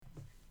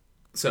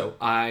So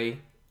I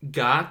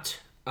got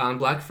on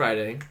Black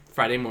Friday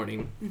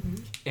morning,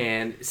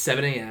 and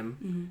 7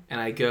 a.m.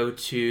 And I go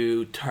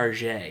to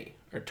Target,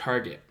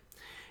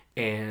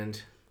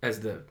 and as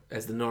the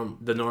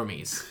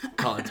normies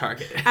call it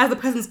Target, As the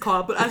peasants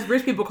call it, but as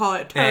rich people call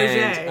it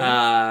Target.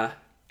 and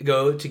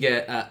go to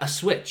get a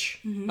Switch,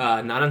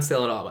 not on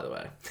sale at all, by the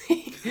way.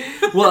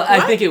 Well,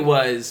 I think it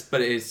was, but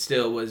it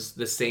still was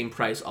the same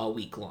price all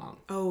week long.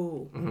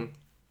 Oh.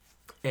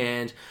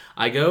 And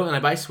I go and I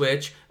buy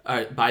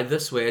buy the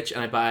Switch,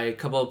 and I buy a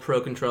couple of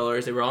Pro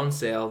controllers. They were all on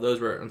sale. Those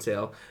were on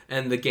sale.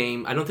 And the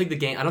game, I don't think the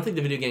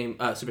video game,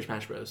 Super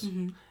Smash Bros.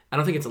 I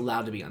don't think it's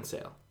allowed to be on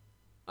sale.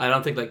 I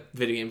don't think like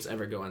video games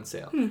ever go on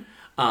sale.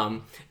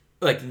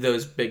 Like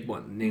those big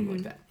one named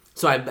like that.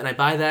 So I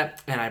buy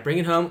that and I bring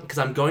it home because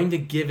I'm going to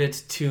give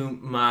it to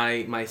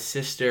my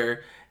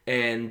sister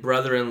and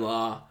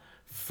brother-in-law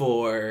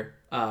for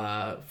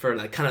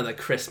like kind of like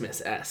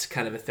Christmas-esque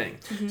kind of a thing.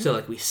 So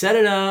like we set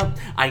it up,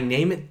 I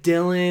name it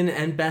Dylan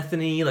and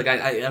Bethany, like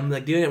I'm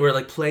like doing it, we're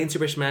like playing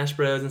Super Smash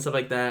Bros and stuff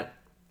like that.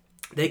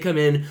 They come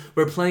in,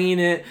 we're playing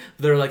it,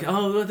 they're like,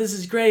 oh, this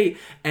is great,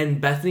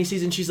 and Bethany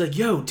sees it and she's like,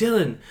 yo,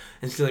 Dylan,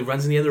 and she like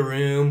runs in the other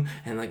room,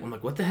 and like I'm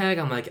like, what the heck?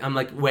 I'm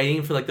like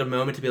waiting for like the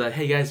moment to be like,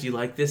 hey guys, do you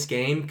like this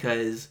game?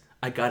 Because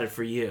I got it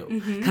for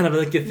you. Kind of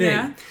like a thing.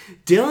 Yeah.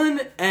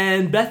 Dylan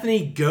and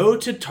Bethany go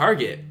to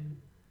Target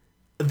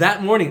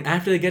that morning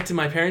after they get to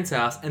my parents'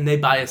 house, and they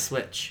buy a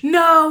Switch.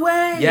 No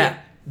way! Yeah,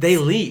 they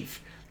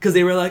leave because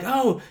they were like,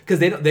 oh, because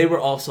they were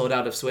all sold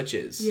out of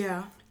Switches.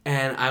 Yeah.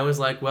 And I was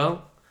like,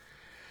 well,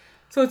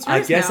 So it's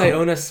yours I guess now. I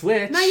own a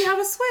Switch. Now you have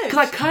a Switch.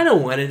 Because I kind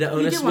of wanted to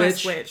own You a did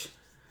Switch. want a Switch.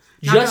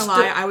 Not gonna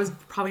lie, I was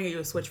probably gonna get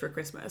you a Switch for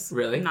Christmas.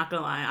 Really? I'm not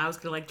gonna lie. I was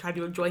gonna like try to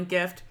do a joint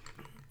gift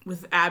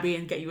with Abby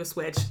and get you a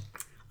Switch.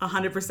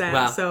 100%.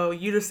 Wow. So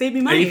you just saved me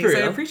money. Are you for so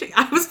real? I appreciate.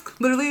 I was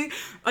literally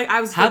like,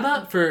 How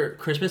about for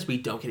Christmas we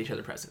don't get each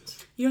other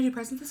presents? You don't do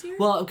presents this year?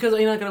 Well, because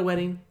I got a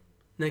wedding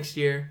next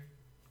year.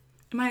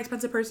 Am I an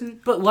expensive person?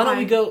 But why don't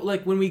we go,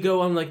 like, when we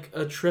go on, like,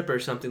 a trip or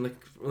something, like,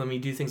 when we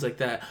do things like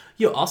that.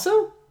 Yo,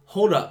 also,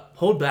 hold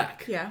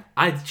back. Yeah.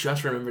 I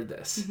just remembered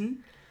this.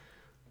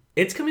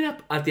 It's coming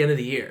up at the end of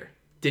the year.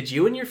 Did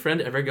you and your friend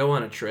ever go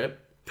on a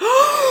trip?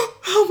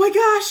 Oh my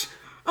gosh!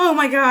 Oh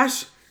my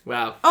gosh!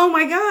 Wow. Oh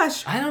my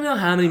gosh! I don't know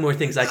how many more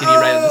things I can be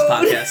right on this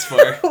podcast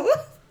for.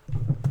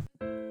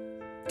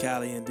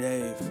 Callie and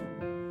Dave,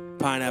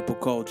 pineapple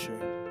culture.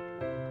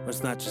 But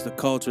it's not just a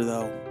culture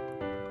though,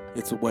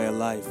 it's a way of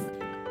life.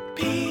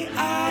 Pineapple,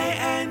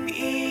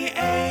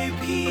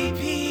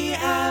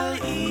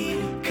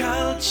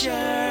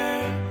 culture.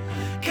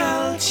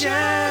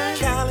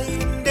 Callie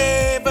and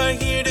Dave are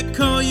here to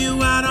call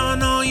you out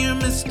on all your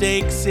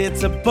mistakes.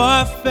 It's a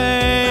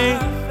buffet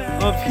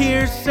of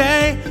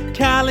hearsay.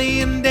 Callie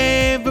and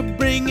Dave are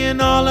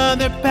bringing all of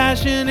their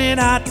passionate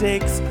hot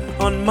takes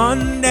on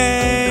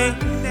Monday,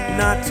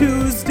 not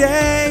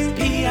Tuesday.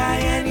 Pineapple,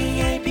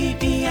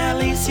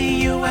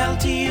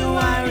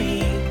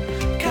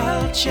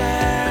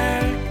 culture.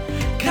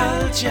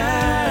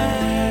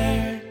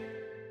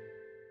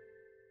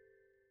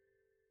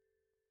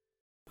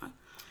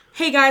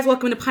 Hey guys,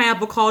 welcome to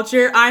Pineapple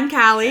Culture. I'm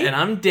Callie. And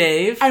I'm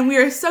Dave. And we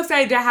are so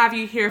excited to have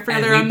you here for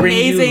And another we bring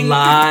you amazing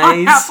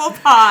lies. Pineapple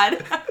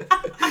Pod.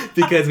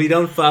 Because we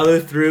don't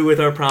follow through with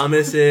our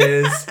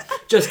promises.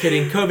 Just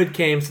kidding. COVID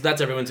came, so that's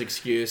everyone's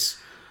excuse.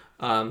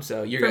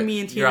 So you're For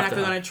me and Tina not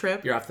going on a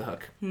trip. You're off the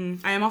hook.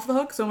 I am off the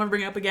hook, so I'm going to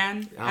bring it up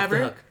again. Off the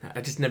hook.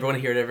 I just never want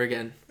to hear it ever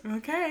again.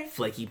 Okay.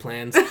 Flaky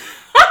plans.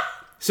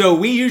 So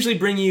we usually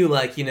bring you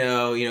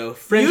friendship.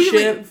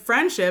 Usually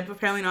friendship,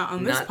 apparently not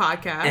on this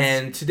podcast.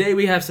 And today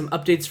we have some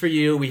updates for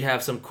you. We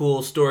have some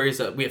cool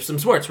stories. We have some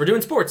sports. We're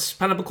doing sports.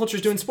 Pineapple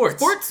Culture's doing sports.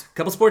 Sports?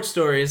 Couple sports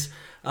stories.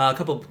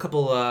 Couple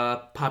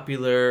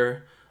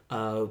popular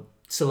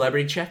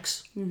celebrity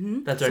checks.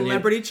 Mm-hmm. That's our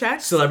Celebrity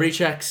checks. Celebrity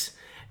checks.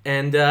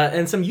 And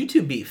some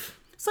YouTube beef.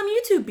 Some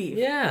YouTube beef.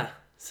 Yeah.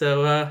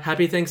 So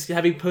happy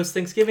post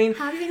Thanksgiving.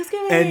 Happy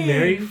Thanksgiving. And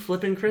Merry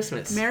flippin'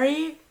 Christmas.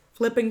 Merry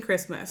flippin'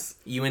 Christmas.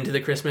 You into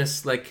the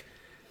Christmas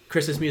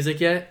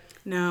music yet?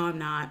 No, I'm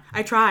not.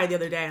 I tried the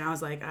other day and I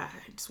was like, I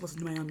just listen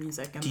to my own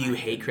music. Do you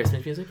hate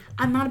Christmas music?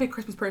 I'm not a big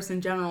Christmas person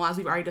in general, as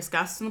we've already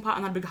discussed in the pod.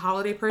 I'm not a big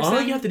holiday person. All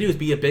you have to do is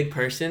be a big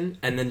person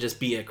and then just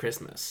be at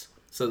Christmas.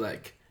 So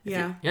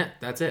yeah,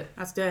 that's it.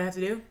 That's what I have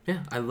to do.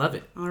 Yeah, I love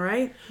it. All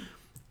right.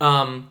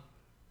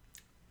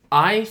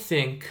 I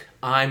think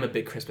I'm a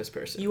big Christmas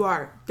person. You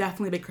are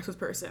definitely a big Christmas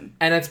person.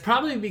 And that's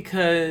probably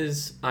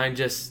because I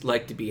just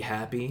like to be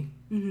happy.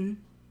 Mm-hmm.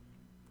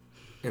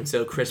 And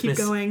so Christmas...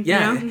 Keep going.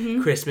 Yeah,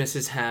 Mm-hmm. Christmas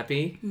is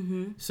happy.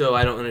 Mm-hmm. So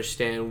I don't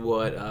understand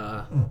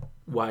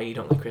why you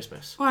don't like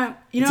Christmas. Well,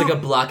 it's like a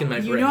block in my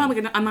brain. You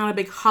know, I'm not a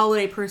big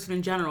holiday person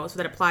in general, so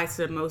that applies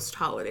to most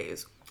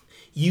holidays.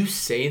 You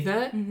say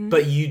that,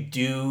 but you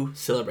do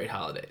celebrate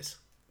holidays.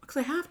 Because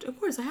I have to. Of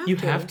course, I have to. You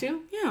have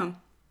to? Yeah.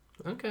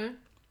 Okay.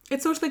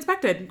 It's socially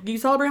expected. You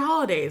celebrate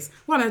holidays.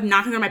 What, I'm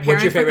knocking on my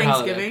parents What's your for favorite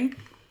Thanksgiving?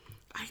 holiday?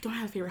 I don't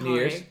have a favorite New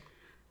holiday. Year's?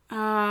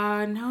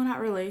 No, not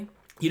really.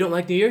 You don't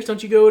like New Year's?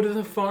 Don't you go to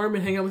the farm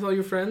and hang out with all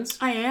your friends?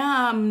 I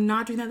am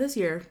not doing that this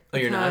year. Oh,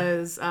 you're not?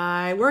 Because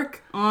I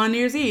work on New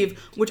Year's Eve,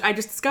 which I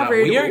just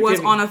discovered we are was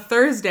getting- on a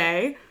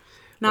Thursday,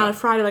 not a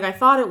Friday like I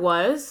thought it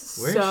was.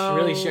 We're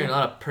really sharing a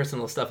lot of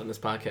personal stuff in this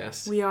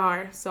podcast. We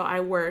are. So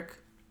I work.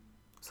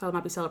 So I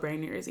might be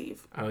celebrating New Year's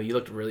Eve. Oh, you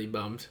looked really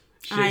bummed.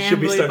 I am should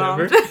we really start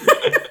bummed. over?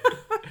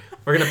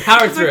 We're going to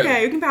power It's through.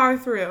 okay. We can power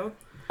through.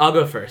 I'll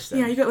go first then.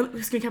 Yeah, you go.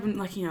 Let's get Kevin,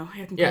 like, I can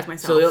compose Yeah,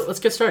 myself. so let's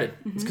get started.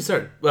 Let's get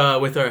started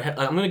with our.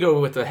 I'm going to go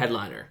with the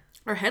headliner.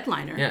 Our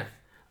headliner. Yeah.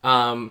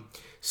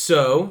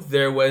 So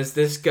there was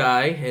this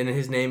guy, and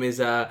his name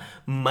is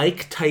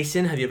Mike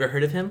Tyson. Have you ever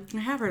heard of him? I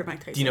have heard of Mike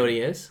Tyson. Do you know what he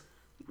is?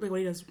 Like what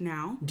he does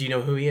now? Do you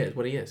know who he is?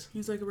 What he is?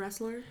 He's like a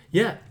wrestler.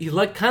 Yeah, he's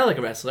kind of like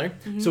a wrestler.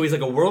 So he's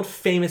like a world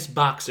famous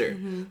boxer.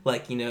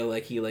 Like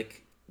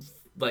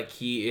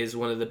he is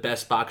one of the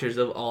best boxers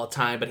of all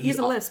time. But He's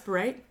a lisp,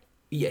 right?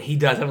 Yeah, he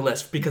does have a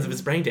lisp because of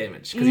his brain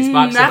damage. Because he's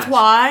fought so That's much.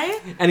 why.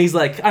 And he's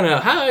like, I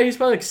don't know, he's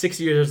probably like 6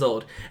 years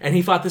old. And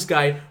he fought this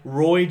guy,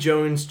 Roy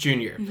Jones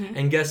Jr.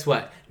 And guess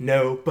what?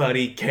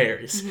 Nobody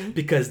cares.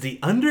 Because the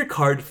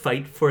undercard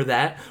fight for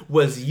that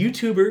was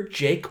YouTuber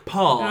Jake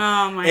Paul.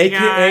 Oh my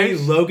AKA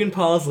gosh. Logan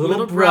Paul's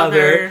little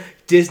brother.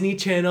 Disney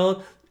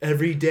Channel,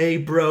 every day,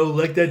 bro,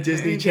 like that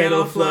Disney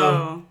Channel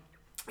flow.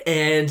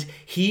 And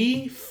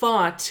he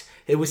fought,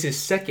 it was his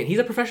second, he's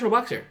a professional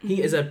boxer.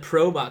 He is a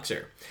pro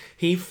boxer.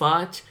 He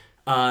fought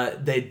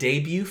the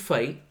debut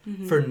fight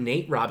for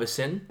Nate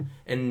Robinson.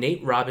 And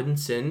Nate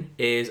Robinson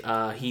is,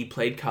 he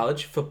played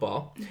college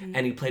football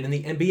and he played in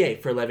the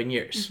NBA for 11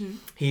 years.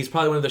 He's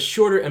probably one of the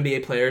shorter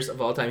NBA players of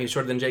all time. He's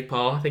shorter than Jake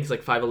Paul. I think he's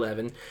like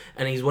 5'11".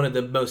 And he's one of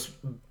the most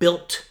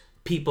built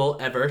people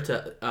ever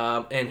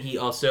to, and he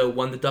also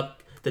won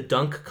the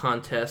dunk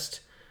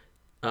contest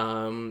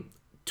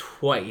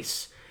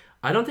twice.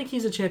 I don't think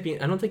he's a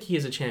champion. I don't think he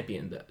is a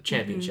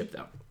championship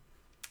though.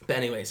 But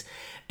anyways,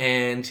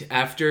 and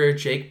after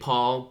Jake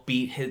Paul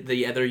beat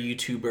the other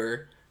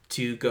YouTuber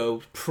to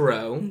go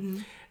pro,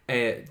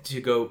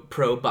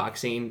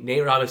 boxing,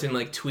 Nate Robinson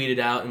like tweeted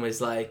out and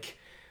was like,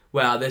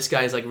 wow, this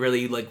guy's like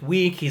really like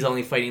weak. He's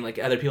only fighting like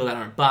other people that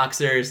aren't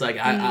boxers. Like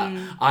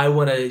I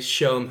want to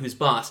show him who's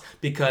boss,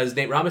 because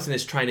Nate Robinson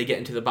is trying to get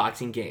into the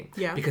boxing game.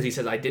 Yeah. Because he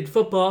says, I did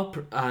football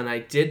and I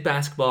did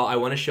basketball. I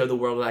want to show the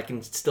world that I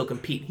can still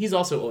compete. He's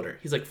also older.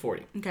 He's like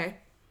 40. Okay.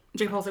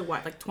 Jake Paul's like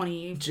what? Like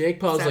 20? Jake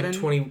Paul's like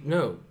 20.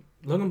 No,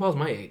 Logan Paul's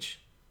my age.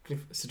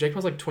 So Jake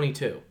Paul's like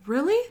 22.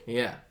 Really?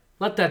 Yeah.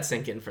 Let that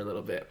sink in for a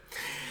little bit.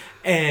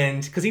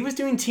 And because he was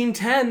doing Team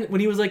 10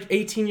 when he was like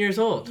 18 years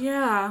old.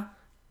 Yeah.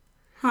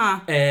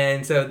 Huh.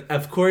 And so,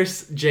 of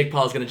course, Jake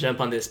Paul's going to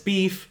jump on this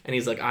beef. And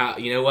he's like,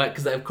 you know what?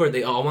 Because, of course,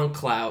 they all want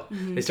clout.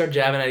 They start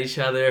jabbing at each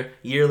other.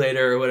 A year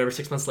later or whatever,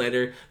 6 months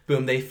later,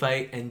 boom, they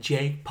fight. And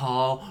Jake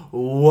Paul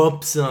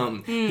whoops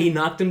him. He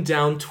knocked him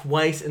down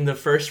twice in the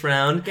first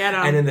round. Get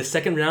him. And in the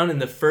second round, in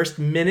the first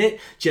minute,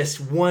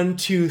 just 1,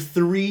 2,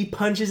 3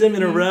 punches him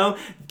in a row.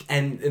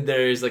 And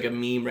there's like a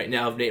meme right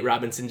now of Nate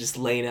Robinson just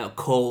laying out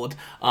cold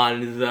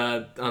on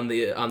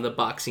the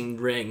boxing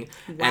ring.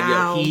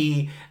 Wow.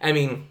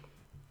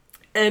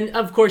 And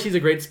of course, he's a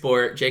great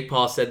sport. Jake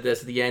Paul said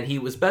this at the end. He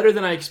was better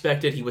than I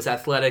expected. He was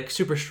athletic,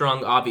 super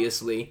strong,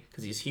 obviously,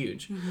 because he's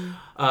huge.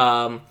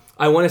 I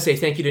want to say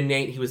thank you to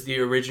Nate. He was the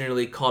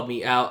originally called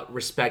me out.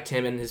 Respect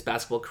him in his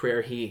basketball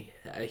career. He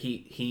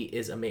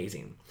is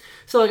amazing.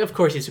 So, like, of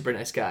course, he's a super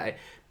nice guy.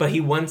 But he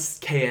wants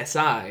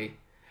KSI,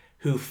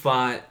 who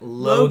fought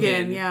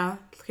Logan. Yeah.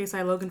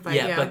 KSI Logan fight.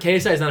 Yeah, but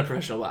KSI is not a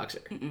professional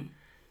boxer.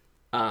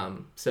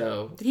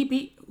 So did he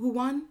beat who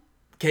won?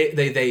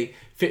 They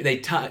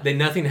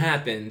nothing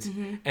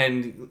happened,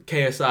 and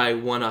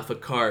KSI won off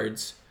of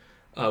cards,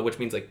 which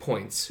means like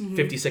points,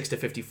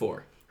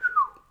 56-54,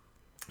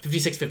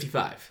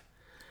 56-55.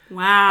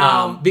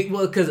 Wow.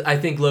 Because I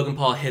think Logan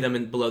Paul hit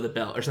him below the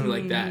belt or something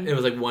like that. It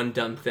was like one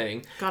dumb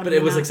thing, but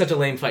it was like such a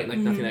lame fight, and like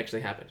nothing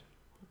actually happened.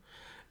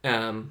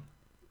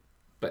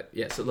 But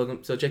yeah,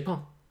 so Jake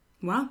Paul.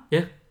 Wow.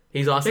 Yeah,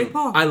 he's awesome. Jake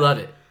Paul. I love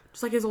it.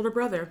 Just like his older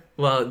brother.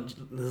 Well, his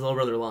little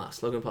brother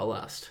lost. Logan Paul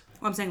lost.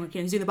 Well, I'm saying, like,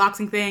 he's doing the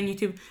boxing thing,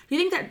 YouTube. Do you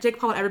think that Jake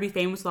Paul would ever be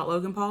famous without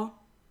Logan Paul?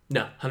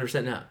 No,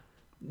 100% no.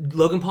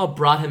 Logan Paul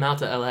brought him out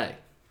to LA.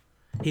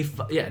 No,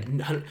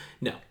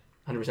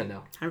 100%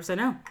 no. 100%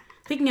 no.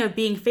 Speaking of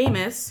being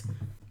famous,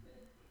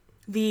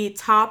 the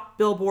top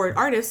Billboard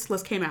artist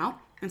list came out,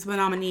 and some of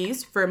the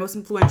nominees for most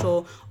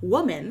influential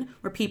woman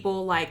were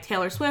people like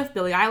Taylor Swift,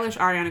 Billie Eilish,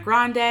 Ariana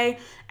Grande,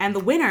 and the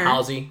winner...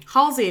 Halsey.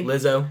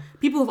 Lizzo.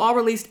 People who've all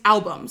released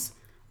albums.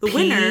 The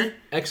winner...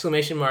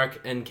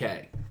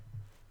 !NK.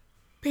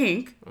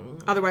 Pink,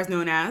 otherwise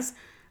known as,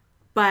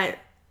 but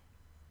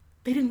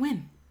they didn't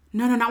win.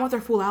 No, not with their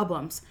full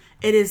albums.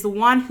 It is the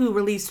one who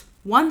released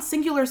one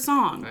singular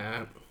song.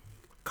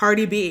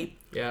 Cardi B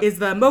is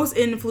the most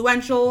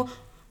influential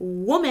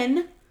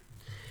woman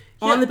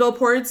on the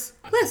Billboard's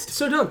list.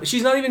 So dumb.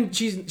 She's not even.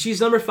 She's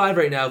number 5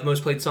 right now of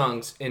most played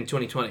songs in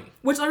 2020.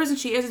 Which the reason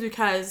she is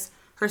because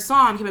her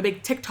song became a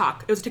big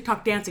TikTok. It was a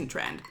TikTok dancing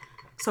trend.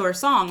 So her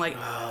song, like,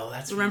 oh,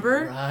 that's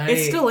remember? right.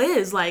 It still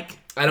is like.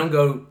 I don't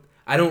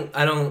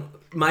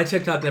My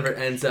TikTok never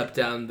ends up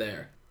down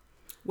there.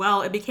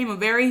 Well, it became a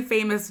very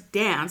famous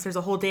dance. There's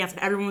a whole dance,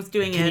 and everyone was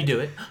doing it. Can you do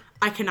it?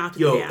 I cannot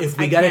do the dance. If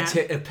we got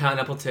a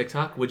pineapple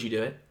TikTok, would you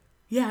do it?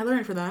 Yeah, I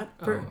learned for that.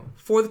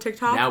 For the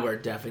TikTok. Now we're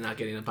definitely not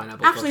getting a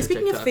pineapple. Actually,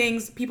 speaking of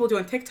things people do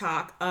on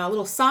TikTok, a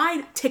little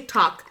side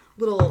TikTok,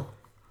 little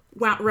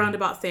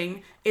roundabout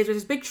thing, is there's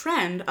this big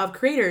trend of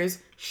creators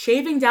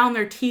shaving down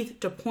their teeth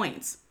to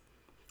points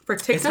for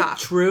TikTok. Is that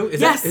true?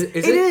 Yes, it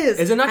is.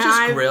 Is it not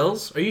just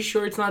grills? Are you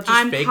sure it's not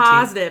just fake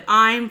teeth?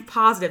 I'm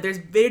positive. There's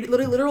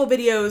literal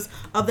videos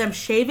of them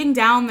shaving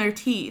down their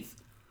teeth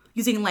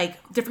using like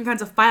different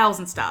kinds of files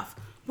and stuff,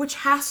 which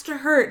has to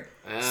hurt.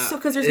 So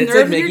because there's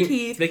nerves in your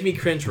teeth. It's making me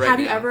cringe right now. Have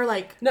you ever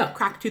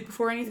cracked a tooth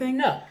before or anything?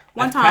 No.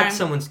 One time. Cracked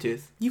someone's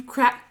tooth. You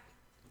cracked.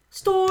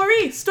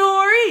 Story.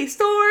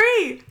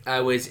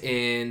 I was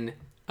in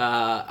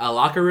a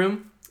locker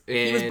room.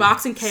 He was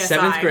boxing KSI.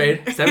 Seventh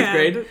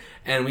grade.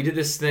 And we did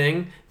this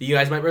thing that you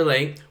guys might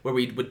relate, where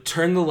we would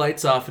turn the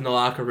lights off in the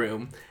locker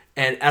room,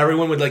 and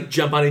everyone would like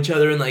jump on each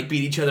other and like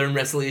beat each other and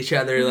wrestle each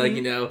other, like,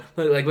 you know,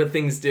 like what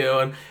things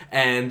do.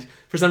 And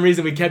for some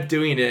reason we kept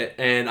doing it,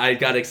 and I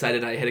got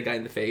excited and I hit a guy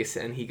in the face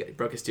and he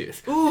broke his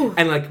tooth. Ooh.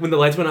 And like when the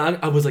lights went on,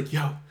 I was like,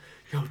 yo,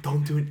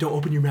 don't do it, don't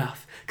open your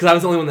mouth, because I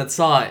was the only one that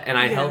saw it. And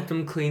I helped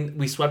him clean.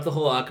 We swept the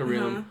whole locker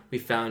room. We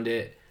found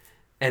it,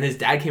 and his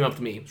dad came up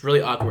to me. It was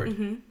really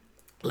awkward.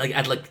 Like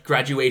at like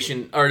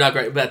graduation, or not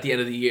but at the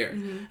end of the year,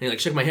 and he like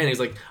shook my hand. And he was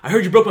like, "I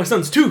heard you broke my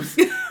son's tooth,"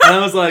 and I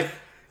was like,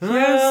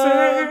 "Yes,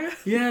 sir.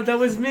 Yeah, that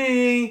was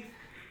me."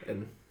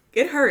 And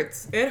it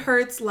hurts. It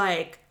hurts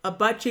like a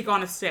butt cheek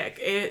on a stick.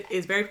 It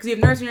is very, because you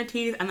have nerves in your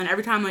teeth, and then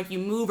every time like you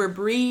move or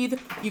breathe,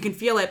 you can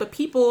feel it. But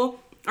people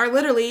are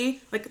literally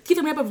like, teeth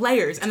are made up of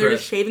layers, and they're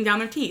just shaving down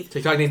their teeth.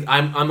 TikTok needs.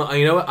 I'm.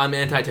 You know what? I'm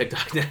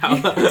anti-TikTok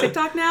now.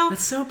 TikTok now?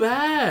 That's so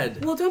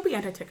bad. Well, don't be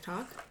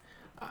anti-TikTok.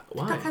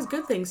 Why? TikTok has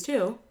good things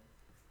too.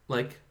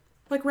 Like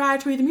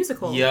Ratatouille the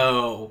musical.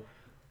 Yo.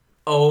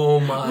 Oh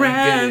my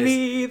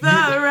Remy, goodness.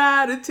 the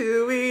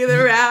Ratatouille,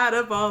 the rat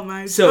of all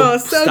my... So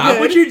stop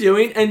what you're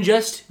doing and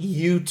just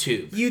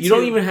YouTube. You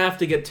don't even have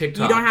to get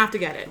TikTok. You don't have to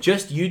get it.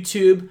 Just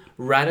YouTube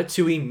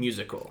Ratatouille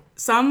musical.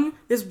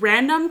 This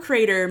random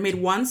creator made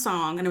one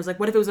song, and it was like,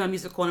 what if it was a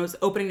musical, and it was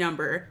the opening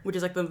number, which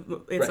is like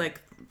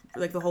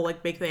like the whole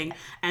like big thing,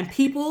 and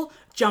people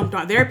jumped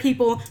on. There are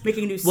people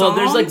making new songs. Well,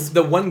 there's like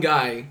the one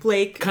guy,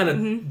 Blake, kind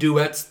of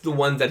duets the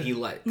ones that he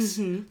likes.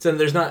 So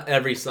there's not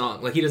every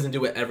song. Like he doesn't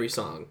duet every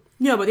song.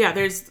 No, but yeah,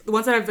 there's the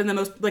ones that have been the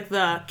most, like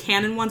the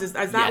canon ones. Is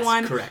that yes,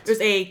 one? Correct.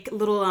 There's a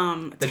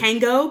little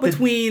tango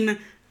between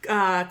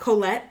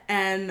Colette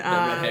and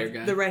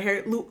the red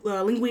hair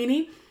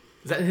Linguini.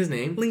 Is that his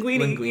name?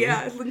 Linguini.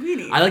 Yeah,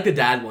 Linguini. I like the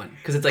dad one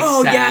because it's like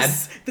sad. sad.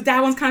 Yes, the dad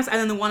one's kind of sad,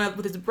 and then the one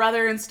with his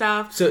brother and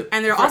stuff. So,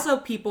 and there are also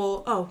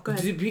people. Oh, go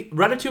ahead.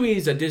 Ratatouille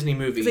is a Disney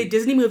movie. It's a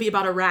Disney movie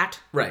about a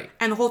rat. Right.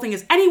 And the whole thing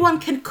is anyone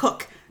can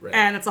cook. Right.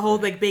 And it's a whole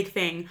like big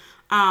thing.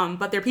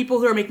 But there are people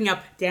who are making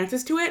up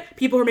dances to it.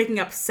 People who are making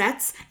up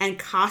sets and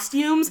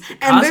costumes.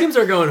 Costumes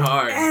are going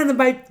hard. And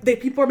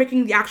people are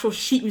making the actual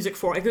sheet music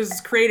for it. Like, there's this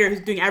creator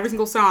who's doing every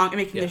single song and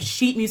making the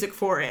sheet music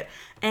for it.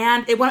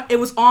 And it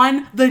was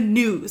on the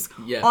news.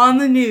 Yeah. On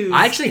the news.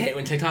 I actually hate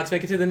when TikToks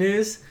make it to the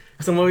news.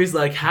 Because I'm always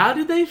like, how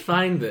did they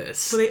find this?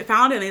 So they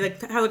found it, and they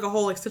like had like a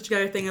whole like stitched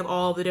together thing of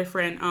all the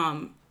different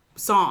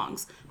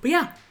songs. But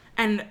yeah.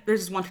 And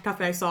there's this one TikTok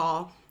that I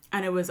saw,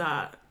 and it was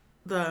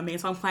the main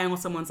song playing while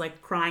someone's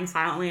like crying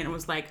silently, and it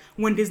was like,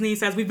 when Disney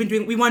says we want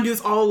to do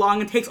this all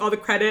along and takes all the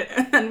credit,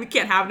 and we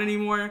can't have it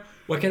anymore.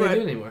 What can't they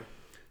do anymore?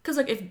 Because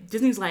like if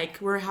Disney's like,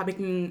 we're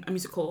making a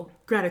musical,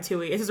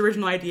 Ratatouille, it's his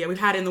original idea, we've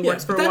had it in the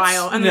works for a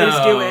while, and they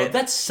just do it.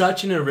 That's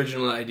such an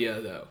original idea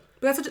though.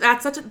 But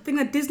that's such a thing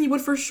that Disney would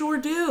for sure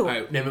do. All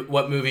right, name it.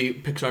 What movie?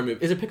 Pixar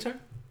movie? Is it Pixar?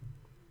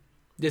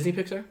 Disney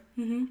Pixar?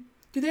 Mm-hmm.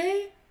 Do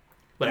they?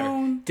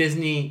 Whatever.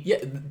 Disney. Yeah,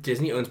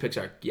 Disney owns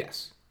Pixar.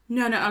 Yes.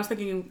 No, I was like,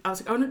 oh,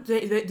 do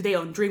they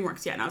own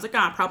DreamWorks yet? And I was like,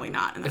 probably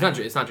not. And it's not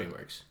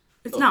DreamWorks.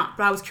 It's not,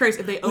 but I was curious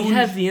if they own... We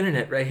have the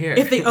internet right here.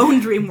 If they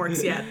own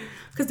DreamWorks yet.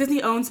 Because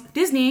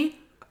Disney,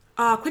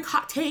 quick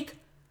hot take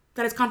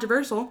that is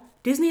controversial,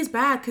 Disney is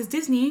bad because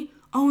Disney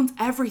owns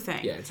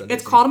everything. Yeah,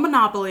 it's called a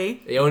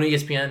monopoly. They own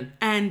ESPN.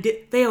 And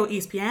they own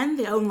ESPN.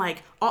 They own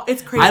like all.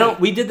 It's crazy.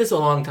 We did this a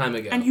long time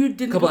ago. And you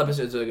didn't. A couple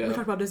episodes ago. We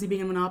talked about Disney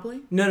being a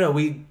monopoly. No.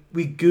 We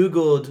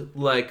Googled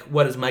like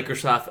what does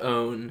Microsoft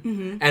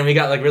own, and we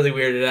got like really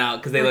weirded out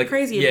because they like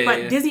crazy. Yeah,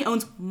 but Disney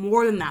owns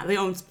more than that. They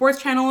own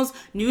sports channels,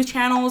 news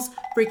channels,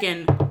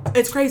 freaking.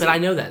 It's crazy. But I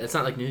know that it's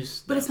not like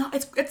news. But it's not.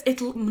 It's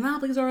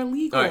monopolies are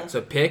illegal. All right, so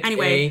pick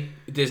a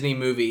Disney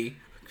movie,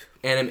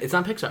 and it's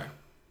not Pixar.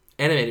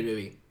 Animated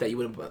movie that you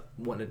would have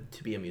wanted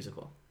to be a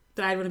musical.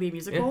 That I'd want to be a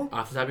musical? Yeah,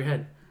 off the top of your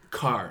head.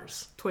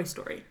 Cars. Toy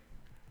Story.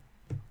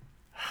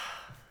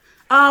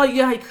 Oh,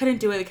 yeah, I couldn't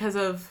do it because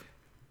of...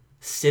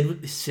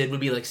 Sid would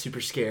be, like, super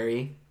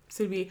scary.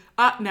 Sid would be...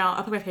 no,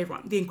 I'll pick my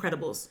favorite one. The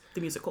Incredibles,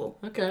 the musical.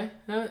 Okay.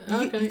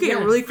 You get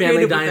really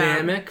creative Family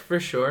dynamic,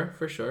 for sure.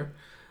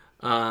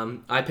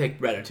 I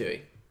picked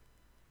Ratatouille.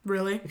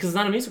 Really? Because it's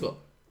not a musical.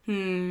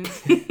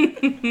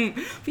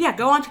 But yeah,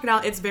 go on, check it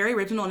out. It's very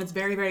original and it's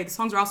very, very. The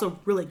songs are also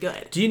really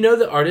good. Do you know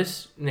the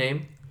artist's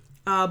name?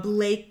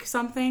 Blake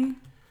something.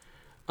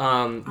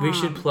 We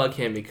should plug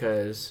him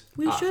because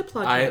we should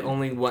plug I him.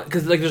 only want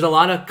because like there's a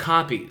lot of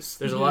copies.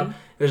 There's a lot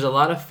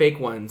of fake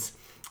ones.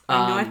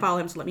 I know I follow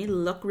him, so let me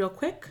look real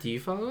quick. Do you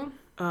follow him?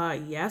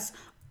 Yes.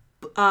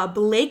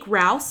 Blake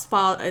Rouse.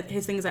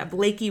 His thing is at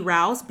Blakey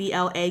Rouse,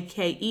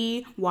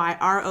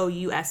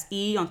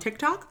 BLAKEYROUSE on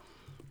TikTok,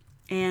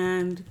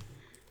 and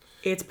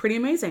it's pretty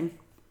amazing.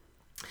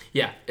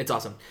 Yeah, it's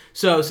awesome.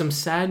 So some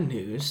sad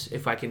news,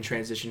 if I can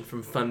transition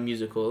from fun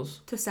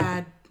musicals to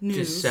sad news.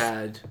 To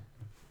sad.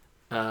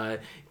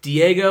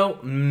 Diego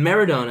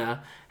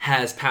Maradona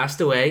has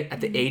passed away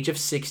at the age of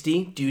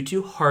 60 due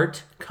to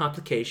heart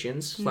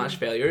complications /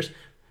 failures.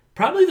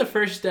 Probably the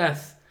first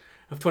death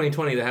of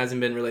 2020 that hasn't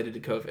been related to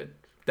COVID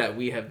that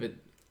we have been.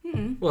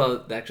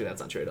 Well, actually,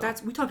 that's not true at all.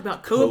 We talked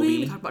about Kobe.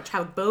 We talked about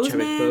Chadwick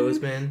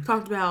Boseman. We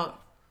talked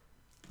about.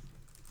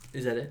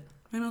 Is that it?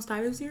 Anyone else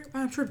died this year?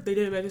 I'm sure they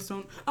did, but I just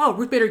don't. Oh,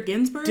 Ruth Bader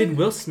Ginsburg. Did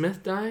Will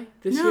Smith die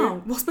this year?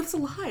 No, Will Smith's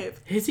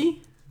alive. Is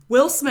he?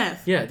 Will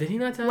Smith. Yeah, did he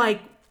not die? Like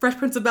Fresh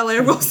Prince of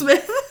Bel-Air, Will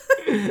Smith.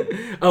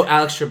 Oh,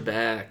 Alex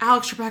Trebek.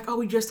 Oh,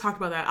 we just talked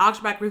about that. Alex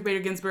Trebek, Ruth Bader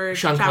Ginsburg,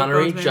 Sean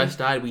Connery just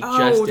died. We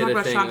just did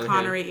a thing. Sean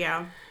Connery,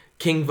 yeah.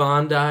 King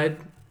Von died.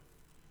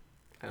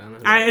 I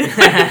don't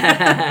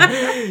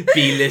know.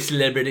 B-list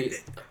celebrity.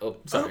 Oh,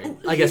 sorry.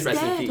 I guess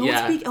rest in peace.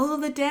 Don't speak ill of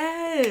the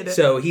dead.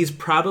 So he's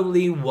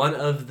probably one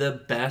of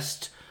the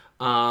best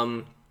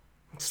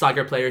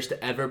soccer players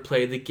to ever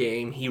play the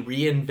game. He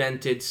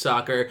reinvented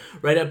soccer,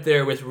 right up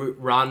there with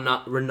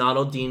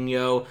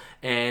Ronaldinho,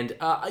 and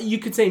you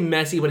could say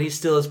Messi, but he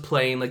still is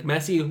playing. Like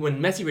Messi,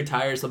 when Messi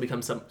retires, he'll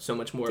become so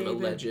much more of a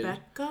legend.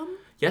 David Beckham?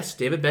 Yes,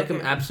 David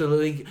Beckham,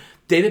 absolutely.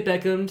 David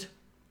Beckham.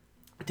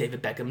 You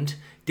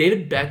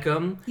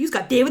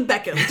got David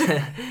Beckham.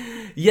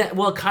 Yeah,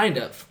 well, kind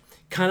of.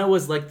 Kind of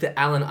was like the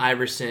Allen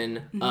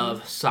Iverson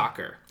of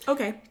soccer.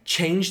 Okay.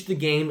 Changed the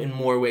game in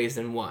more ways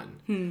than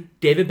one.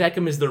 David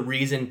Beckham is the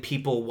reason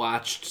people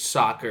watched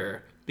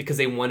soccer because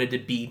they wanted to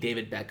be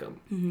David Beckham.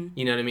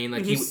 You know what I mean?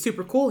 Like he's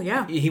super cool,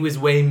 yeah. He was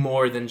way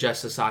more than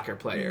just a soccer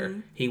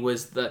player. He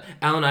was the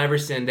Allen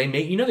Iverson. They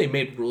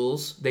made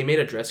rules. They made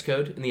a dress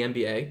code in the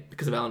NBA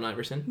because of Allen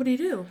Iverson. What did he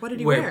do? What did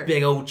he wear?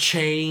 Big old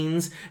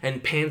chains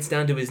and pants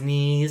down to his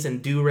knees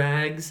and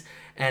do-rags.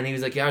 And he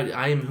was like, yeah,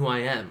 I am who I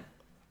am.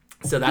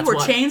 So that's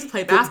why chains to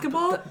play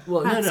basketball.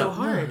 That's so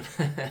hard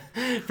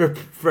for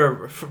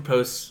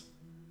post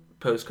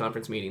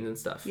conference meetings and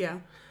stuff. Yeah.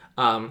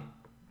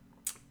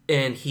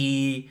 And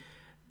he,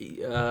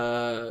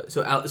 so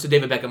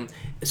David Beckham.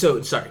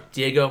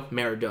 Diego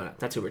Maradona.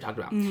 That's who we're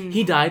talking about.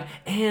 He died,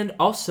 and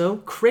also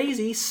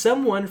crazy.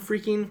 Someone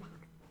freaking,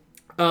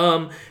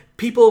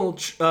 people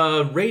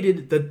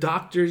rated the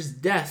doctor's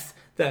death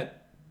that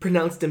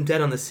pronounced him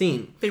dead on the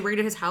scene. They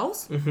raided his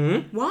house?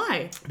 Mm-hmm.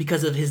 Why?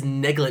 Because of his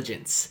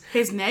negligence.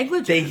 His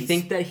negligence? They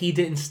think that he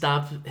didn't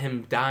stop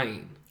him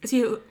dying. Was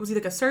he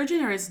like a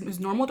surgeon or his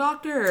normal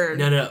doctor? Or?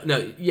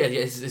 No. Yeah,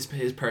 his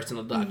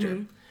personal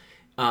doctor.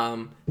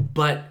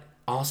 But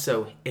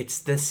also, it's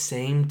the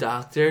same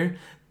doctor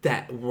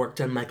that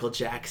worked on Michael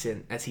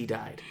Jackson as he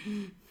died.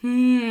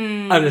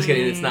 I'm just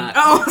kidding, it's not.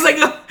 Oh, I was like,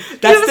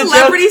 that's the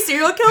celebrity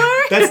serial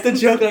killer? That's the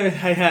joke I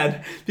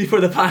had before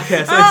the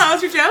podcast. That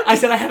was your joke? I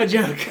said I have a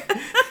joke.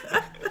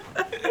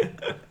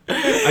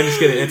 I'm just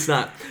kidding, it's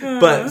not.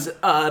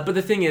 But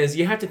the thing is,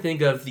 you have to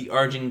think of the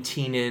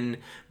Argentinian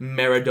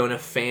Maradona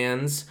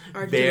fans.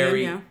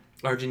 Argentinian.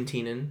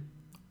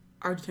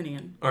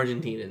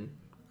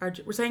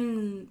 We're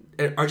saying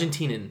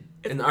Argentinian.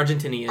 An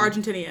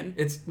Argentinian.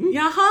 It's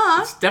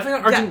It's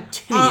definitely not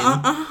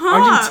Argentinian.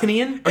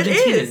 Argentinian. It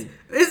is.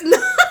 It's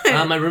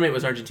not. My roommate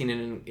was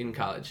Argentinian in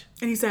college.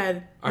 And he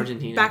said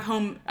Argentina. Back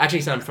home. Actually,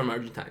 he said I'm from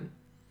Argentine.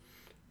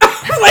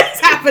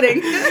 What's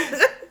happening?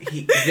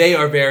 They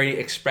are very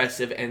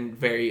expressive and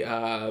very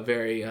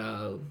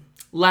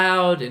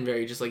loud and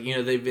very just like,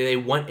 they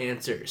want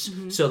answers.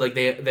 So like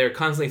they're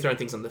constantly throwing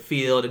things on the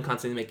field and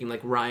constantly making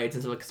like riots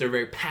and stuff because they're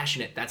very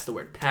passionate. That's the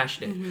word,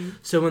 passionate.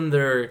 So when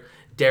their,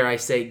 dare I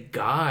say,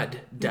 God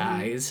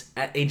dies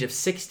at age of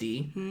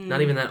 60,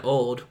 not even that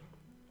old,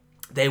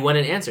 they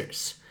wanted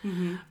answers.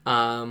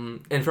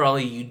 And for all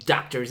of you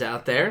doctors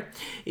out there,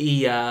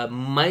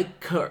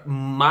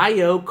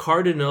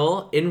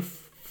 myocardial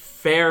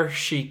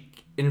infarction.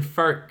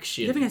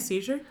 You having a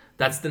seizure?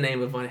 That's the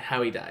name of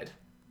how he died.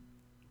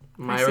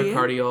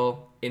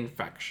 Myocardial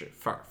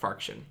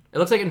infarction. It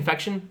looks like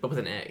infection, but with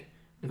an A.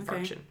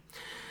 Infarction. Okay.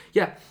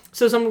 Yeah.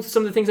 So some of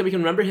the things that we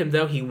can remember him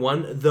though, he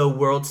won the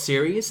World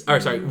Series,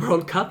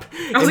 World Cup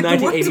in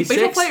 1986.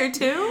 Baseball player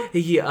too?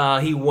 He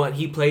won.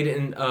 He played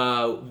in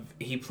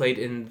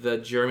the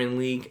German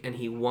league and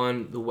he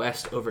won the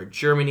West over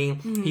Germany.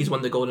 He's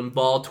won the Golden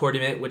Ball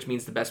tournament, which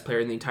means the best player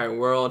in the entire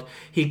world.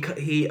 He did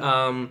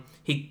the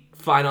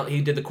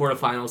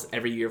quarterfinals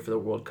every year for the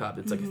World Cup.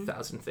 It's like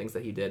 1,000 things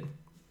that he did.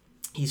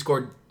 He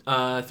scored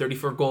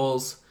 34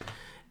 goals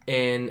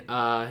in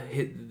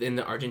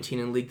the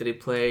Argentinian league that he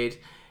played.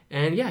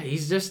 And yeah,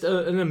 he's just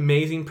an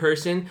amazing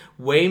person.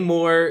 Way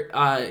more.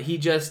 He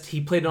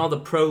played in all the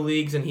pro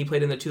leagues, and he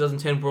played in the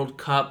 2010 World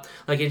Cup.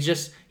 Like he's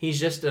just he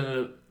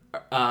hosted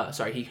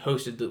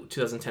the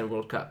 2010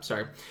 World Cup.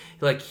 Sorry,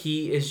 like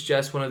he is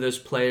just one of those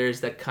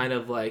players that kind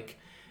of like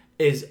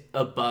is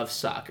above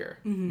soccer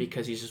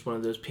because he's just one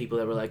of those people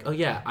that were like, oh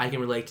yeah, I can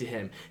relate to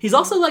him. He's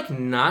also like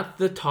not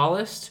the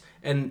tallest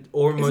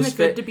or most fit. Isn't it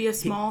good to be a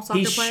small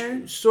soccer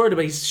player? Sort of,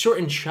 but he's short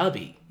and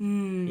chubby.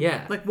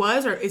 Yeah, like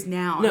was or is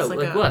now? No, it's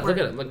like what? Look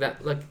at him, like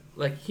that,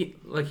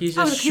 he's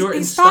just short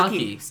and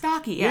stocky.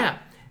 Stocky, yeah.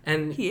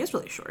 And he is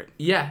really short.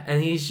 Yeah,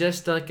 and he's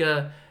just like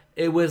so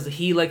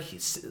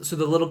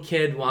the little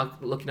kid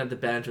looking at the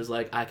bench was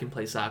like, I can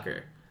play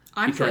soccer.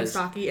 I'm short and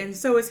stocky, and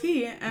so is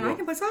he, and I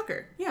can play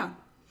soccer. Yeah.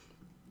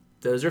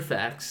 Those are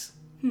facts.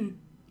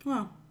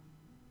 Wow.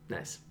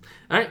 Nice.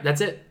 All right,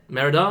 that's it.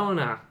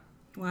 Maradona.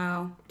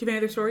 Wow. Do you have any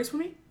other stories for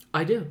me?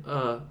 I do.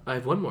 I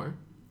have one more.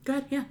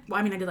 Good, yeah. Well,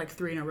 I mean, I did like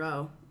 3 in a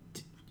row.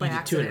 You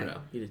did 2 in a row.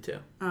 You did 2.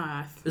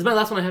 This is my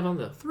last one I have on,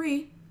 though.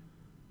 3.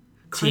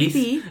 Teeth.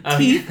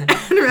 Teeth, and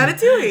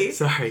Ratatouille.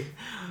 Sorry.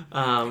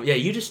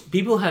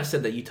 People have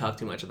said that you talk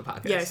too much on the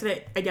podcast. Yeah, I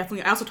said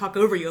I also talk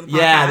over you on the podcast.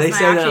 Yeah, they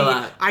say that a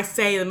lot. I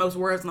say the most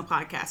words on the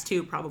podcast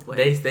too, probably.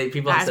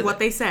 People have said that's what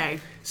they say.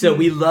 So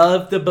we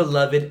love the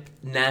beloved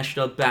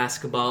National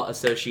Basketball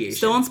Association.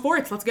 Still in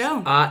sports. Let's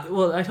go.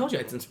 Well, I told you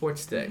it's in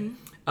sports today.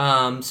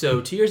 So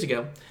 2 years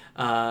ago,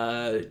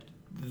 the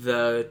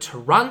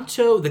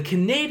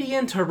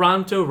Canadian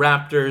Toronto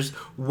Raptors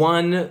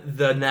won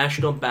the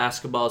National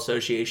Basketball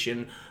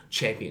Association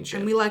championship.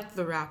 And we like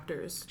the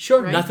Raptors.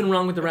 Sure, right? Nothing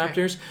wrong with the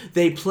Raptors.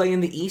 They play in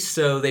the East,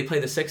 so they play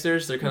the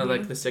Sixers. They're kind of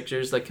like the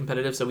Sixers, like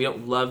competitive, so we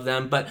don't love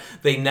them, but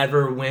they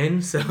never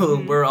win,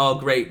 so we're all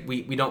great.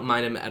 We don't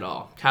mind them at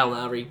all. Kyle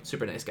Lowry,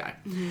 super nice guy.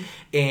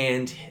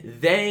 And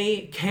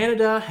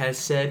Canada has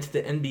said to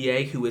the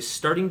NBA, who is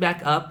starting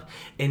back up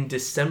in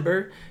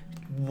December,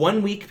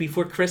 1 week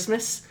before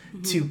Christmas,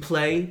 to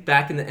play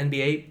back in the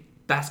NBA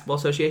Basketball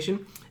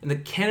Association, and the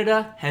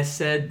Canada has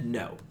said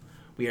no.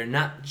 We are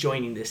not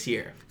joining this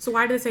year. So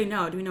why did they say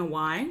no? Do we know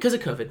why? Because of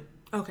COVID.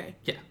 Okay.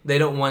 Yeah. They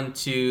don't want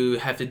to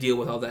have to deal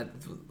with all that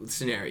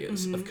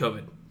scenarios of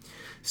COVID.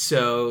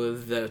 So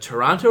the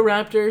Toronto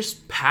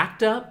Raptors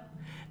packed up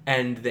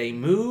and they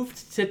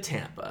moved to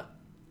Tampa.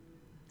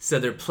 So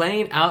they're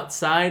playing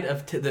outside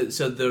of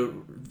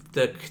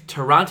the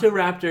Toronto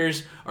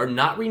Raptors are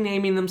not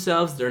renaming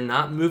themselves. They're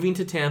not moving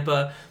to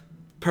Tampa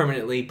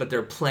permanently, but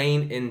they're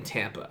playing in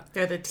Tampa.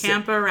 They're the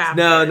Tampa Raptors.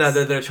 No,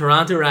 they're the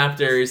Toronto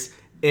Raptors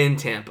in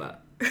Tampa.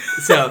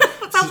 So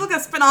sounds like a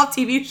spin-off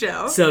TV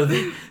show. So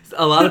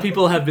a lot of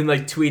people have been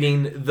like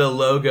tweeting the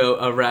logo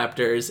of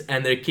Raptors,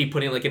 and they keep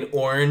putting like an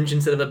orange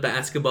instead of a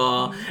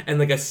basketball, and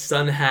like a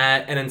sun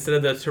hat, and instead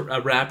of a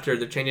raptor,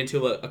 they're changing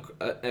to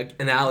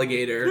an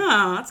alligator.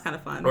 Oh, that's kind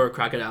of fun. Or a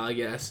crocodile, I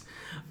guess.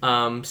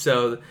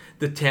 So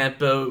the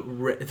Tampa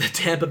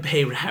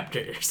Bay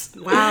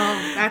Raptors. Wow,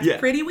 that's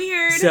pretty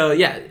weird. So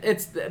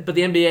but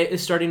the NBA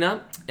is starting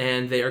up,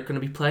 and they are going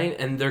to be playing,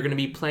 and they're going to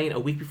be playing a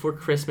week before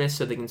Christmas,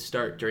 so they can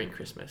start during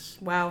Christmas.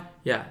 Wow.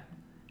 Yeah,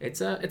 it's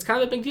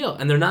kind of a big deal,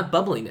 and they're not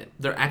bubbling it.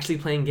 They're actually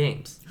playing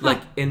games. Huh.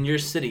 Like in your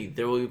city,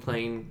 they will be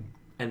playing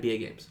NBA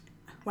games.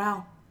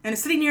 Wow. And a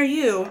city near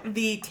you,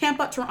 the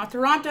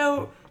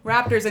Toronto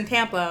Raptors in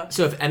Tampa.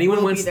 So if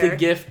anyone wants to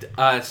gift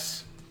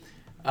us.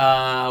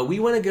 We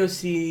want to go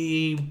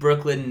see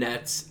Brooklyn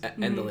Nets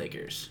and the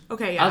Lakers.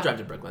 Okay, yeah. I'll drive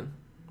to Brooklyn.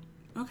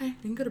 Okay,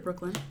 we can go to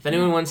Brooklyn. If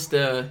anyone wants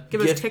to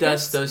gift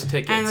us those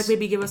tickets. And like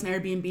maybe give us an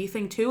Airbnb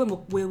thing too, and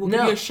we'll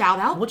give you a shout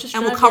out. We'll just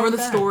we'll cover the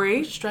story.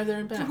 We'll just drive there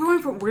and back. We're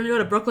going to go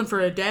to Brooklyn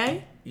for a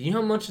day. You know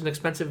how much an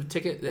expensive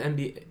ticket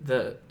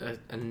the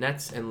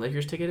Nets and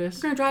Lakers ticket is?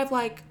 We're going to drive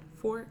like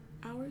 4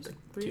 hours?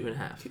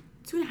 2.5.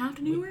 2.5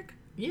 to New York?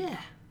 Yeah.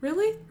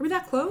 Really? Are we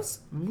that close?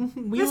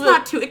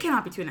 Not 2. It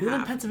cannot be 2.5. We live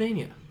in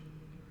Pennsylvania.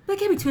 But it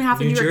can't be 2.5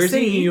 to New York City. New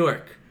Jersey, New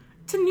York.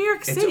 To New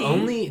York City.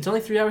 It's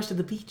only 3 hours to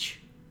the beach.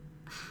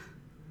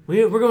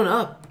 We're going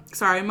up.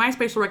 Sorry, my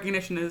spatial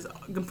recognition is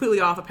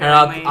completely off,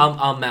 apparently.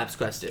 I'll Maps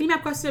Quest it. Can you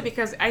Map Quest it?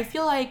 Because I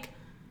feel like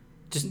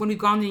just when we've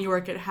gone to New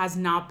York, it has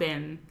not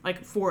been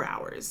like 4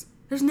 hours.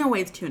 There's no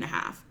way it's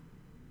 2.5.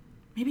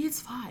 Maybe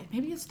it's 5.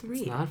 Maybe it's 3.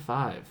 It's not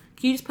 5.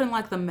 Can you just put in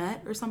like the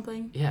Met or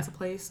something? Yeah. As a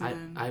place?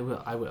 I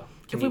will.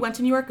 If we went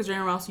to New York, is there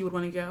anywhere else you would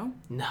want to go?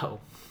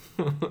 No.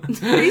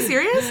 Are you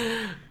serious?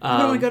 You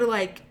want to go to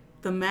like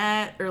the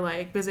Met or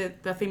like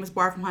visit the famous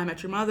bar from How I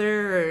Met Your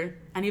Mother or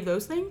any of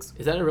those things?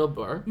 Is that a real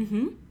bar?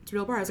 Mm-hmm. It's a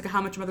real bar. It's like a How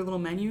I Met Your Mother little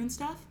menu and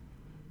stuff.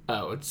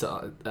 It's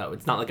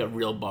not like a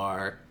real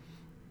bar.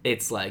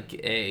 It's like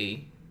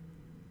a.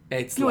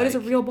 It is a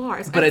real bar.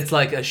 It's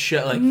like a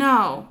show. Like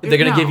no, they're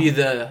gonna give you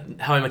the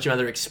How I Met Your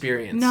Mother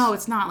experience. No,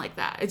 it's not like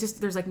that. It's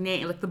just there's like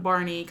name like the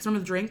Barney. Because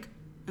remember the drink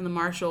and the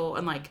Marshall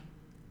and like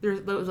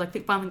there's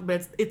like finally,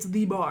 but it's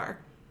the bar.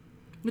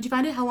 Did you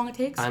find it? How long it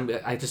takes?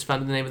 I just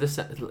found the name of the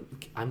center.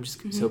 I'm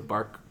just so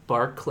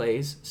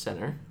Barclays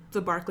Center.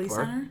 The Barclays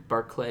Center.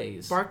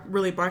 Barclays.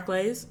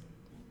 Barclays?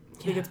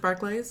 You think it's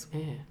Barclays?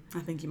 Yeah. I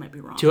think you might be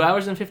wrong. 2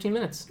 hours and 15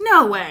 minutes.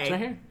 No way. It's right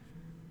here.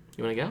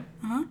 You want to go?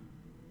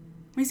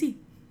 Let me see.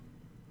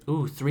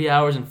 Ooh, 3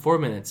 hours and 4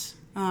 minutes.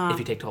 If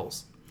you take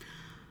tolls.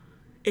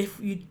 If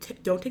you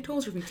don't take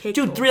tolls, or if you take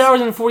Dude, tolls? 3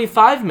 hours and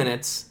 45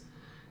 minutes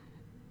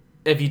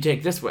if you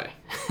take this way.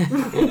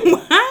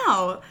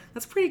 Wow,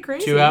 that's pretty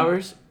crazy. 2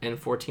 hours and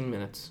 14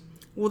 minutes.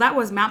 Well, that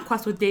was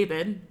MapQuest with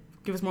David.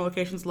 Give us more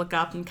locations to look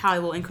up, and Callie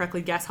will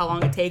incorrectly guess how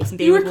long it takes, and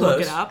You were David will look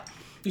close. it up.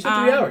 You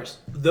said 3 hours.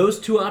 Those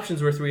two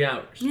options were 3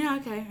 hours. Yeah,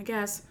 okay, I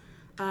guess.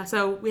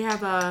 So we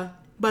have a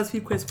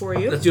BuzzFeed quiz for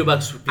you. Let's do a I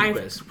BuzzFeed have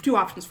quiz. 2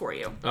 options for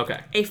you. Okay.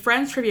 A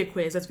Friends trivia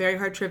quiz, that's very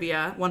hard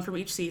trivia, one from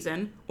each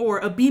season, or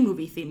a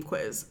B-movie theme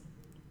quiz.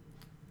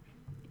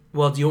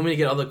 Well, do you want me to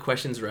get all the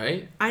questions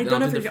right? I don't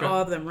know if you get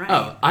all of them right.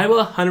 Oh, I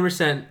will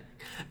 100%.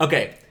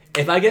 Okay,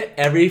 if I get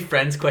every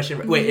Friends question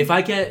right. Wait, if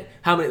I get...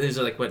 How many... There's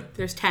like, what?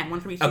 There's 10, one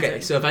from each Okay,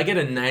 season. so if I get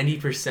a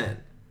 90%,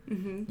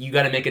 you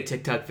got to make a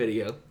TikTok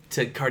video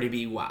to Cardi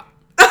B WAP.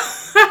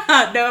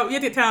 No, you have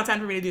to get 10 out of 10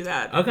 for me to do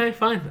that. Okay,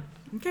 fine.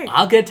 Okay.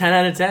 I'll get 10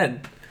 out of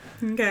 10.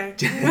 Okay.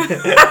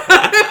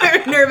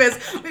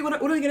 Nervous. Wait, what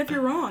do I get if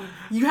you're wrong?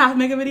 You have to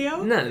make a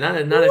video? No,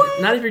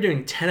 not if you're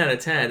doing 10 out of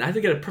 10. I have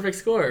to get a perfect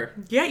score.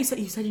 Yeah, you said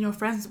you know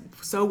Friends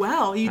so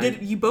well.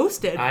 You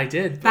boasted. I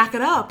did. Back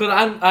it up. But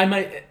I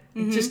might...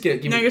 Just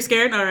give Now me... you're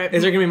scared? All right.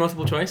 Is there going to be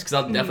multiple choice? Because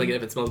I'll definitely get it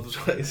if it's multiple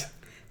choice.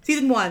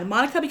 Season 1.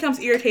 Monica becomes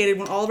irritated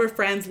when all of her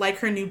friends like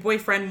her new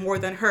boyfriend more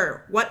than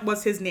her. What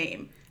was his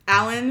name?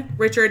 Alan,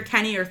 Richard,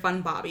 Kenny, or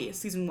Fun Bobby?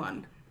 Season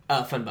 1.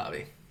 Fun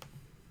Bobby.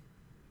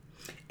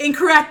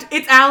 Incorrect.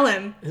 It's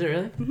Alan. Is it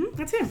really?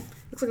 That's him.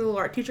 Looks like a little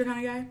art teacher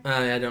kind of guy.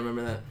 Yeah, I don't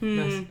remember that.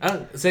 Nice.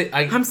 Oh, say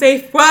I'm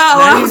safe. Wow,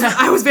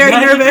 I was very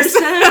 90%. nervous.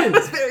 I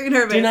was very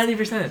nervous. Do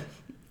 90%.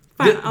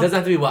 Fine, Doesn't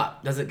have to be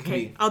WAP. Doesn't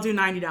Okay, be. I'll do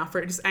 90 now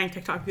for just any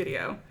TikTok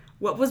video.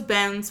 What was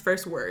Ben's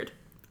first word?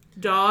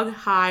 Dog,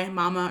 hi,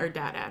 mama, or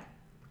dada?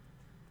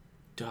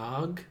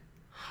 Dog,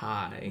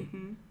 hi,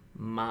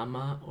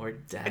 mama, or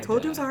dada. I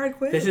told you it was a hard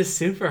quiz. This is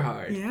super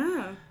hard.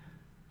 Yeah.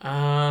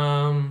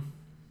 I'm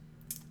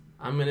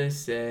gonna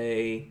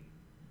say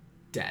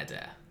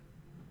dada.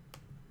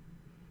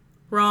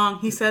 Wrong.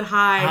 He said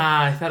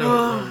hi. I thought it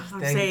was.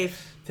 I'm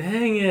safe.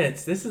 Dang it!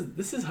 This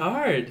is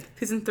hard.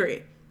 Season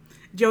 3.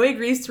 Joey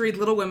agrees to read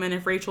Little Women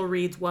if Rachel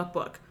reads what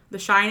book? The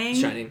Shining?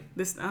 Shining.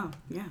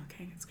 Yeah,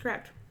 okay, it's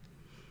correct.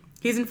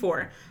 Season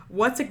 4.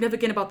 What's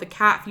significant about the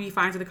cat Phoebe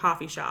finds at the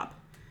coffee shop?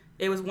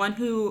 It was a cat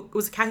who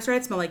started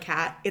to smell like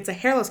cat. It's a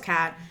hairless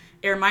cat.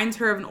 It reminds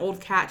her of an old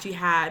cat she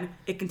had.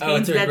 It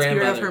contains the dead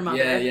spirit of her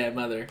mother. Yeah,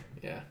 mother.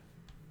 Yeah.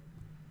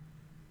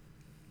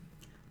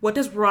 What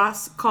does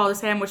Ross call the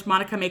sandwich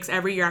Monica makes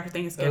every year after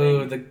Thanksgiving?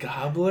 Oh, the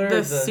gobbler?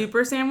 The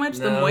super sandwich,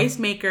 the No. moist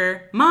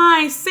maker,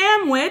 my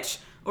sandwich,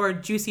 or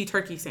juicy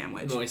turkey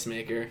sandwich? Noise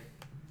maker.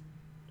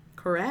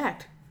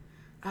 Correct.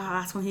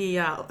 That's when he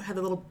had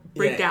the little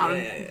breakdown.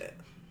 Yeah.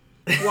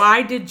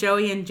 Why did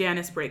Joey and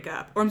Janice break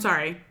up? Or I'm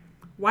sorry,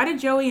 why did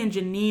Joey and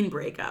Janine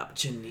break up?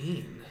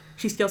 Janine.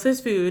 She steals his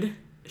food.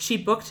 She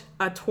booked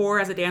a tour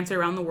as a dancer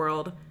around the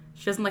world.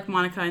 She doesn't like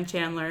Monica and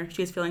Chandler.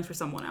 She has feelings for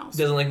someone else.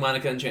 Doesn't like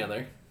Monica and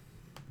Chandler.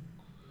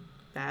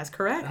 That is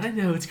correct. I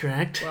know it's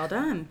correct. Well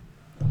done.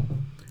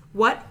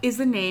 What is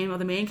the name of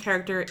the main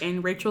character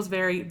in Rachel's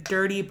very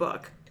dirty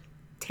book?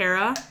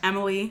 Tara,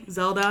 Emily,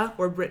 Zelda,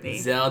 or Brittany?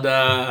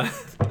 Zelda.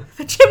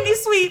 The chimney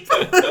sweep.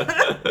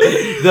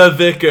 The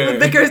vicar.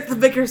 The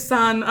vicar's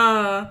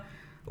son.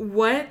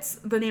 What's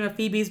the name of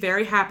Phoebe's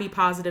very happy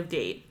positive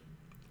date?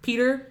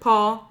 Peter,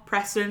 Paul,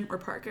 Preston, or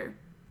Parker?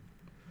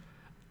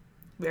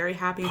 Very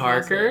happy.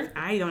 Parker? Positive.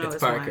 I don't know it's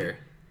this Parker. one.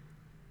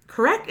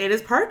 Correct. It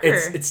is Parker.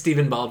 It's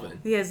Stephen Baldwin.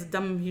 He has a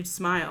dumb, huge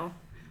smile.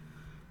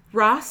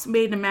 Ross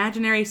made an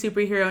imaginary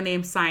superhero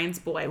named Science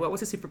Boy. What was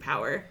his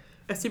superpower?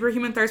 A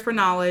superhuman thirst for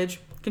knowledge,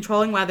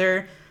 controlling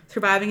weather,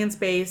 surviving in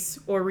space,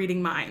 or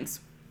reading minds.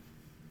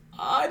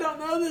 I don't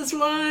know this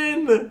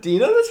one. Do you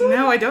know this one?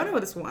 No, I don't know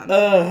this one.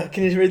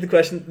 Can you read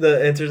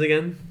the answers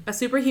again? A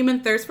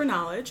superhuman thirst for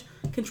knowledge,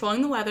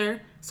 controlling the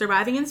weather,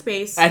 surviving in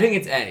space. I think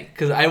it's A,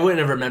 because I wouldn't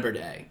have remembered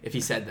A if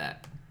he said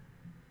that.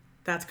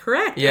 That's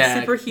correct. Yeah,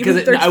 A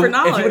superhuman thirst for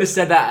knowledge. If you would have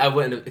said that, I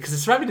wouldn't have. Because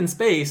it's surviving in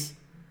space.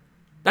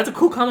 That's a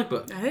cool comic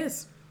book. That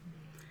is.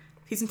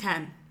 Season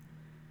 10.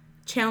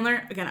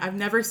 Chandler, again, I've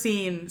never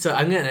seen... So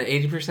I'm getting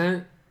an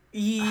 80%?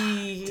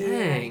 Yeah.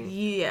 Dang.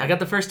 Yeah. I got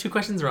the first two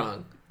questions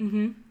wrong.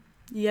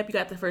 Yep, you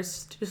got the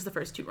first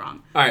two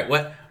wrong. All right,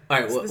 what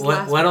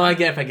do I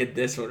get if I get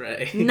this one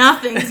right?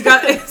 Nothing.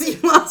 You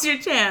lost your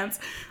chance.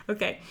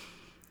 Okay.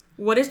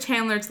 What is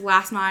Chandler's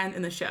last line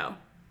in the show?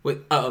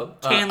 Wait, Chandler's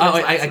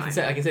I last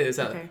can say this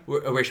out. Okay.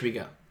 Where should we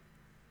go?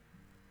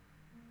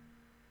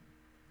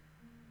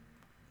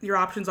 Your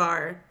options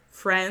are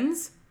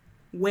friends,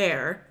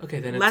 where, Okay,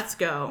 then it's, let's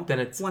go, then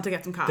it's want to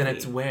get some coffee. Then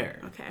it's where.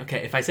 Okay.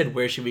 Okay, if I said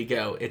where should we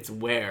go, it's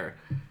where.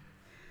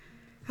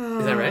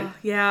 Is that right?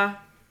 Yeah.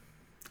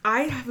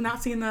 I have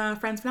not seen the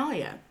Friends finale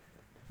yet.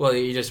 Well,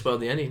 you just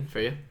spoiled the ending for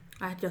you.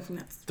 I don't think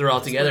that's... They're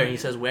all together and he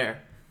says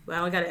where.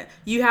 Well, I got it.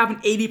 You have an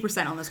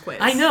 80% on this quiz.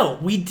 I know.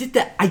 We did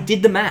that. I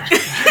did the math.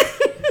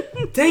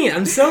 Dang it,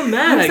 I'm so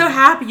mad. I'm so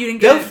happy you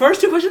didn't get The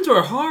first 2 questions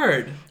were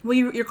hard. Well,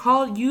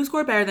 you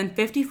scored better than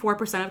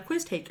 54% of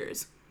quiz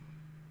takers.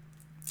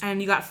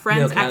 And you got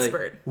friends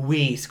expert.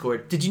 We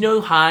scored. Did you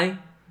know high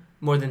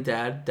more than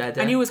dad? Dad?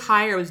 I knew it was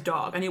high or it was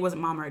dog. I knew it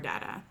wasn't mama or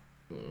dada.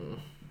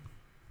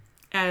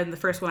 And the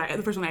first one I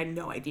had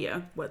no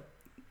idea what.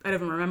 I don't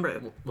even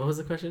remember. What was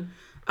the question?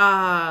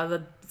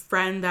 The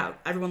friend that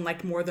everyone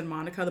liked more than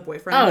Monica, the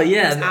boyfriend. Oh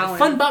yeah,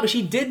 Fun Bobby.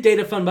 She did date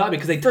a Fun Bobby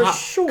because they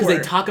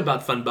talk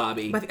about Fun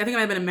Bobby. But I think it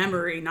might have been a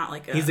memory, not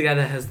like a. He's the guy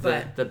that has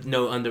the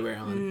no underwear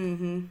on.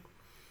 Mm-hmm.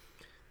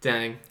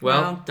 Dang.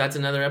 Well, that's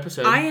another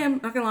episode. I am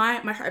not gonna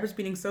lie, my heart was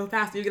beating so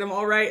fast. You get them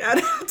all right out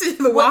to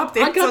the WAP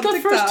dance. I got the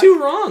first 2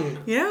 wrong.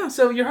 Yeah.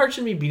 So your heart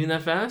shouldn't be beating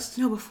that fast.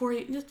 No, before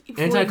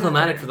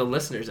anticlimactic for the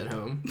listeners at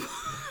home.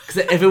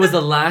 Because if it was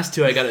the last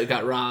 2 I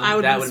got wrong, I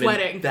would have been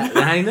sweating.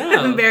 I know.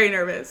 I've been very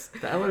nervous.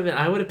 I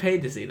would have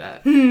paid to see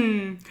that.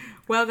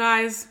 Well,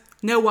 guys,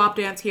 no WAP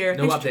dance here.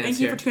 Thank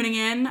you for tuning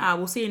in.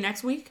 We'll see you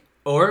next week.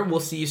 Or we'll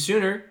see you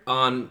sooner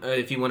on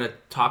if you want to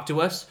talk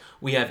to us.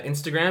 We have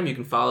Instagram. You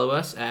can follow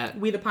us at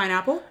We the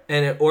Pineapple.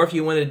 Or if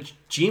you want to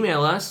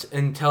Gmail us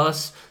and tell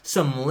us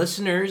some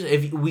listeners.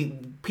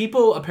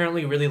 People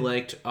apparently really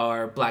liked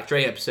our Black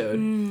Dre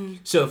episode.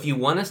 So if you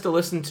want us to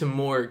listen to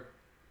more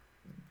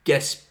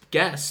guests,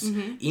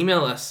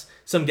 email us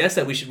some guests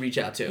that we should reach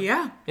out to.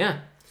 Yeah.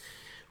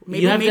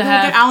 Maybe we'll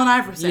get Allen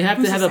Iverson. You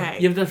have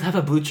to have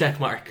a blue check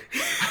mark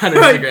on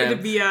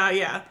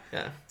Instagram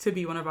to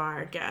be one of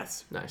our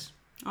guests. Nice.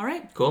 All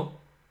right. Cool.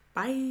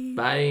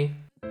 Bye.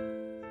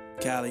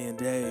 Callie and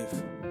Dave,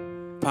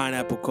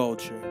 pineapple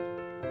culture.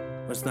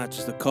 But it's not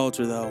just a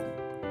culture though;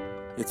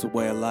 it's a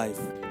way of life.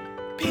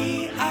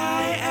 Pineapple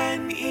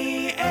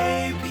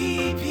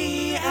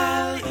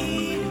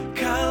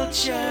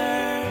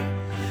culture.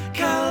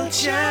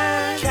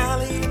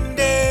 Callie and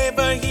Dave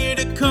are here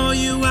to call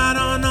you out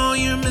on all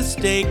your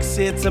mistakes.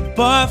 It's a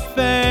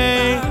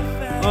buffet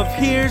of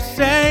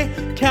hearsay.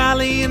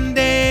 Callie and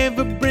Dave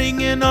are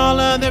bringing all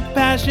of their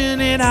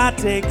passionate hot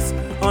takes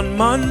on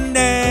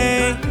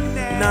Monday,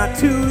 not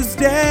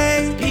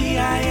Tuesday.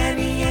 Pineapple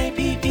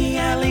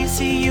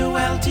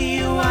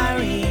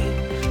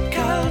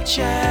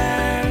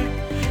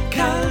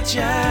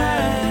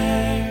culture.